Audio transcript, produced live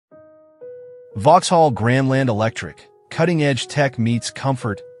Vauxhall Grandland Electric. Cutting-edge tech meets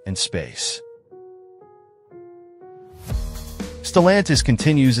comfort and space. Stellantis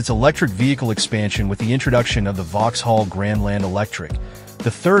continues its electric vehicle expansion with the introduction of the Vauxhall Grandland Electric,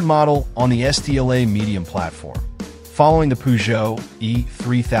 the third model on the STLA Medium platform, following the Peugeot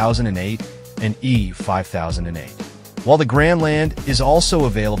E3008 and E5008. While the Grandland is also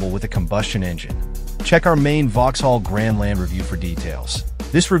available with a combustion engine, check our main Vauxhall Grandland review for details.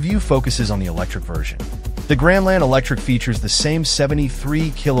 This review focuses on the electric version. The Grandland Electric features the same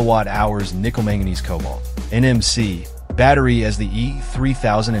 73 kWh nickel-manganese cobalt (NMC) battery as the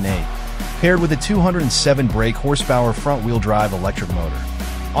E3008, paired with a 207 brake horsepower front-wheel drive electric motor,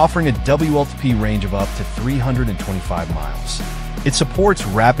 offering a WLTP range of up to 325 miles. It supports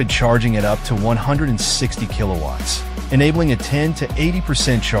rapid charging at up to 160 kilowatts, enabling a 10 to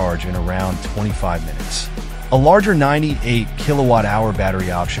 80% charge in around 25 minutes. A larger 98 kilowatt-hour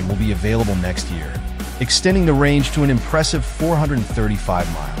battery option will be available next year, extending the range to an impressive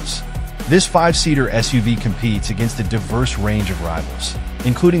 435 miles. This 5-seater SUV competes against a diverse range of rivals,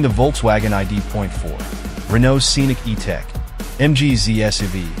 including the Volkswagen ID.4, Renault Scenic E-Tech, MG Z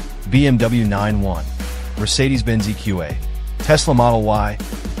SUV, BMW 911, Mercedes-Benz EQA, Tesla Model Y,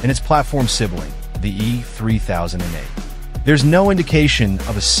 and its platform sibling, the E3008. There's no indication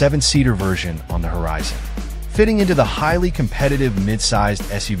of a 7-seater version on the horizon. Fitting into the highly competitive mid-sized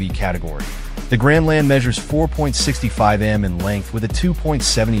SUV category, the Grandland measures 4.65 m in length with a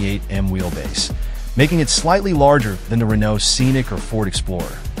 2.78 m wheelbase, making it slightly larger than the Renault Scenic or Ford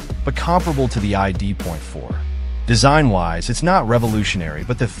Explorer, but comparable to the ID.4. Design-wise, it's not revolutionary,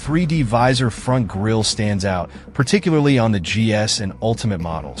 but the 3D visor front grille stands out, particularly on the GS and Ultimate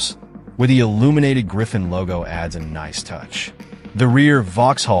models, where the illuminated Griffin logo adds a nice touch. The rear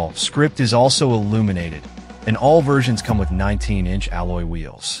Vauxhall script is also illuminated, and all versions come with 19-inch alloy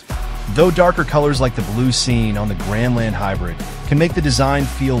wheels. Though darker colors like the blue seen on the Grandland Hybrid can make the design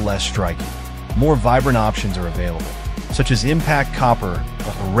feel less striking, more vibrant options are available, such as impact copper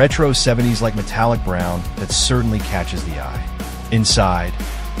or retro 70s-like metallic brown that certainly catches the eye. Inside,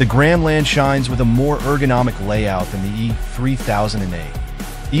 the Grandland shines with a more ergonomic layout than the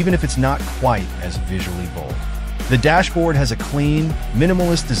E3008, even if it's not quite as visually bold. The dashboard has a clean,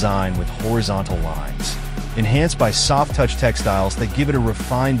 minimalist design with horizontal lines, enhanced by soft-touch textiles that give it a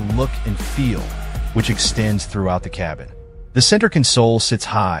refined look and feel, which extends throughout the cabin. The center console sits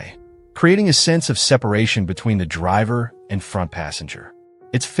high, creating a sense of separation between the driver and front passenger.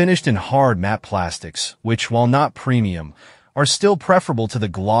 It's finished in hard matte plastics, which, while not premium, are still preferable to the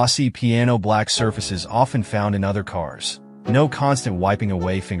glossy piano black surfaces often found in other cars. No constant wiping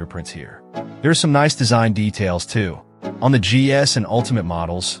away fingerprints here. There are some nice design details too. On the GS and Ultimate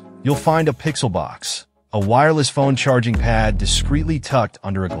models, you'll find a Pixel box, a wireless phone charging pad discreetly tucked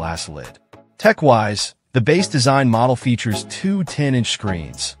under a glass lid. Tech-wise, the base design model features two 10-inch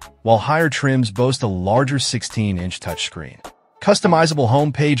screens, while higher trims boast a larger 16-inch touchscreen. Customizable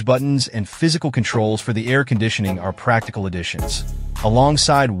homepage buttons and physical controls for the air conditioning are practical additions,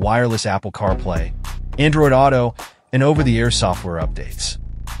 alongside wireless Apple CarPlay, Android Auto, and over-the-air software updates.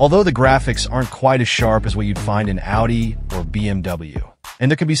 Although the graphics aren't quite as sharp as what you'd find in Audi or BMW, and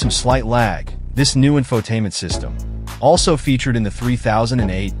there can be some slight lag, this new infotainment system, also featured in the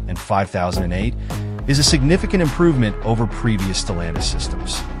 3008 and 5008, is a significant improvement over previous Stellantis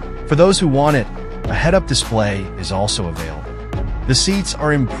systems. For those who want it, a head-up display is also available. The seats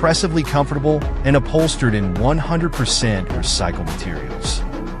are impressively comfortable and upholstered in 100% recycled materials.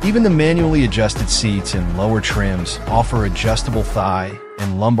 Even the manually adjusted seats in lower trims offer adjustable thigh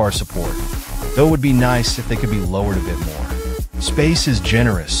and lumbar support, though it would be nice if they could be lowered a bit more. Space is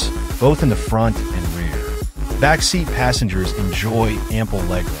generous, both in the front and rear. Backseat passengers enjoy ample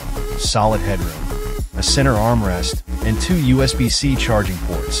legroom, solid headroom, a center armrest, and two USB-C charging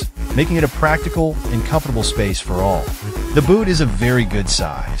ports, making it a practical and comfortable space for all. The boot is a very good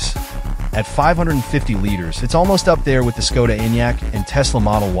size. At 550 liters, it's almost up there with the Skoda Enyaq and Tesla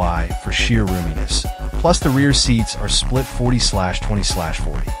Model Y for sheer roominess. Plus, the rear seats are split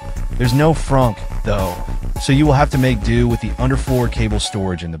 40/20/40. There's no frunk, though, so you will have to make do with the underfloor cable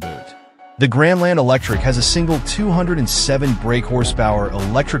storage in the boot. The Grandland Electric has a single 207 brake horsepower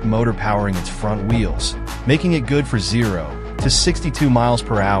electric motor powering its front wheels, making it good for 0 to 62 miles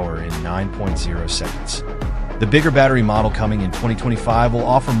per hour in 9.0 seconds. The bigger battery model coming in 2025 will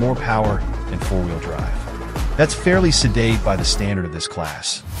offer more power and four-wheel drive. That's fairly sedate by the standard of this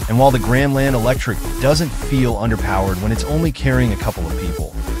class. And while the Grandland Electric doesn't feel underpowered when it's only carrying a couple of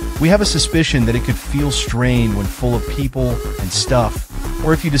people, we have a suspicion that it could feel strained when full of people and stuff,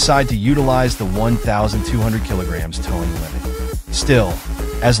 or if you decide to utilize the 1,200 kilograms towing limit. Still,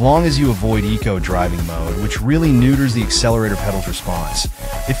 as long as you avoid eco-driving mode, which really neuters the accelerator pedal's response.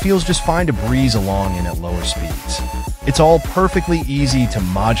 It feels just fine to breeze along in at lower speeds. It's all perfectly easy to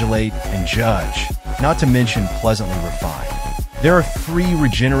modulate and judge, not to mention pleasantly refined. There are 3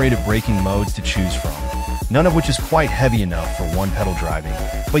 regenerative braking modes to choose from, none of which is quite heavy enough for one-pedal driving,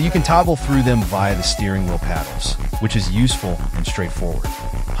 but you can toggle through them via the steering wheel paddles, which is useful and straightforward.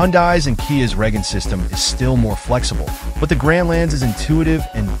 Hyundai's and Kia's Regan system is still more flexible, but the Grandland's is intuitive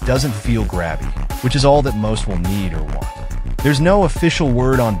and doesn't feel grabby, which is all that most will need or want. There's no official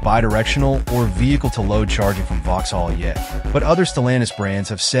word on bidirectional or vehicle-to-load charging from Vauxhall yet, but other Stellantis brands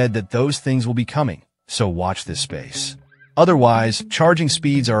have said that those things will be coming, so watch this space. Otherwise, charging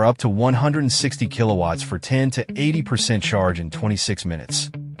speeds are up to 160 kilowatts for 10 to 80% charge in 26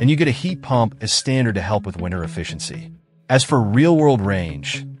 minutes, and you get a heat pump as standard to help with winter efficiency. As for real-world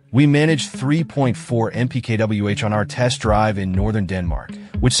range, we managed 3.4 mpkWh on our test drive in northern Denmark,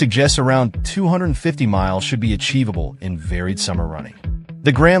 which suggests around 250 miles should be achievable in varied summer running.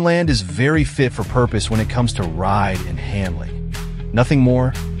 The Grandland is very fit for purpose when it comes to ride and handling. Nothing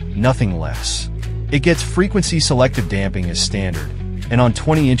more, nothing less. It gets frequency selective damping as standard, and on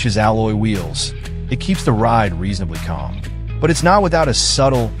 20 inches alloy wheels, it keeps the ride reasonably calm. But it's not without a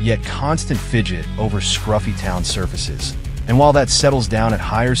subtle yet constant fidget over scruffy town surfaces, and while that settles down at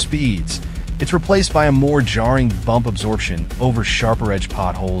higher speeds, it's replaced by a more jarring bump absorption over sharper edge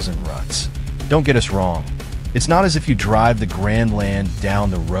potholes and ruts. Don't get us wrong, it's not as if you drive the Grandland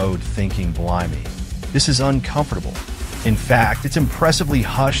down the road thinking, blimey, this is uncomfortable. In fact, it's impressively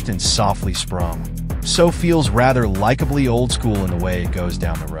hushed and softly sprung, so feels rather likably old school in the way it goes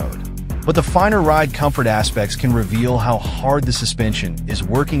down the road. But the finer ride comfort aspects can reveal how hard the suspension is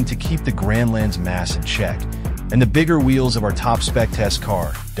working to keep the Grandland's mass in check, and the bigger wheels of our top spec test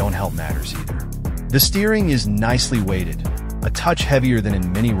car don't help matters either. The steering is nicely weighted, a touch heavier than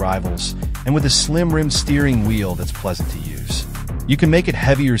in many rivals, and with a slim rim steering wheel that's pleasant to use. You can make it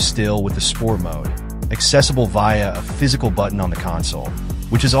heavier still with the sport mode, accessible via a physical button on the console,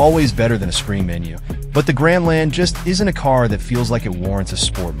 which is always better than a screen menu, but the Grandland just isn't a car that feels like it warrants a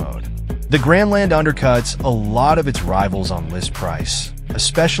sport mode. The Grandland undercuts a lot of its rivals on list price,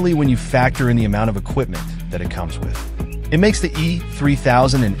 especially when you factor in the amount of equipment that it comes with. It makes the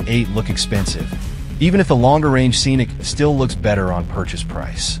E3008 look expensive, even if the longer-range Scenic still looks better on purchase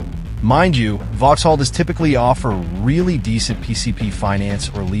price. Mind you, Vauxhall does typically offer really decent PCP finance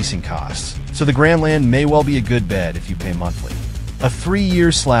or leasing costs, so the Grandland may well be a good bet if you pay monthly. A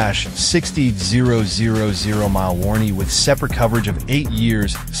 3-year/60,000 mile warranty with separate coverage of 8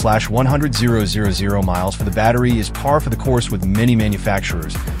 years/100,000 miles for the battery is par for the course with many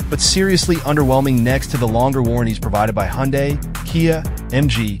manufacturers, but seriously underwhelming next to the longer warranties provided by Hyundai, Kia,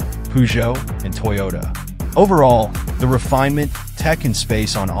 MG, Peugeot, and Toyota. Overall, the refinement, tech, and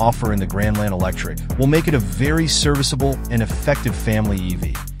space on offer in the Grandland Electric will make it a very serviceable and effective family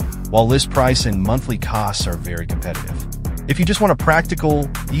EV, while list price and monthly costs are very competitive. If you just want a practical,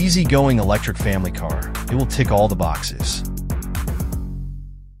 easygoing electric family car, it will tick all the boxes.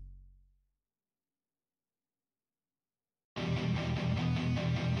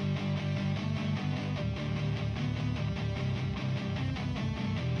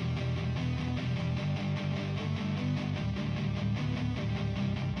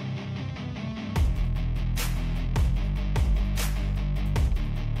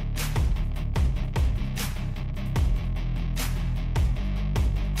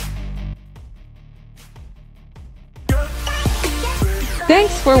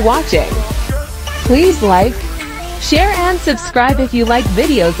 Thanks for watching. Please like, share and subscribe if you like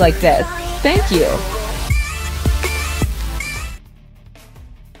videos like this. Thank you.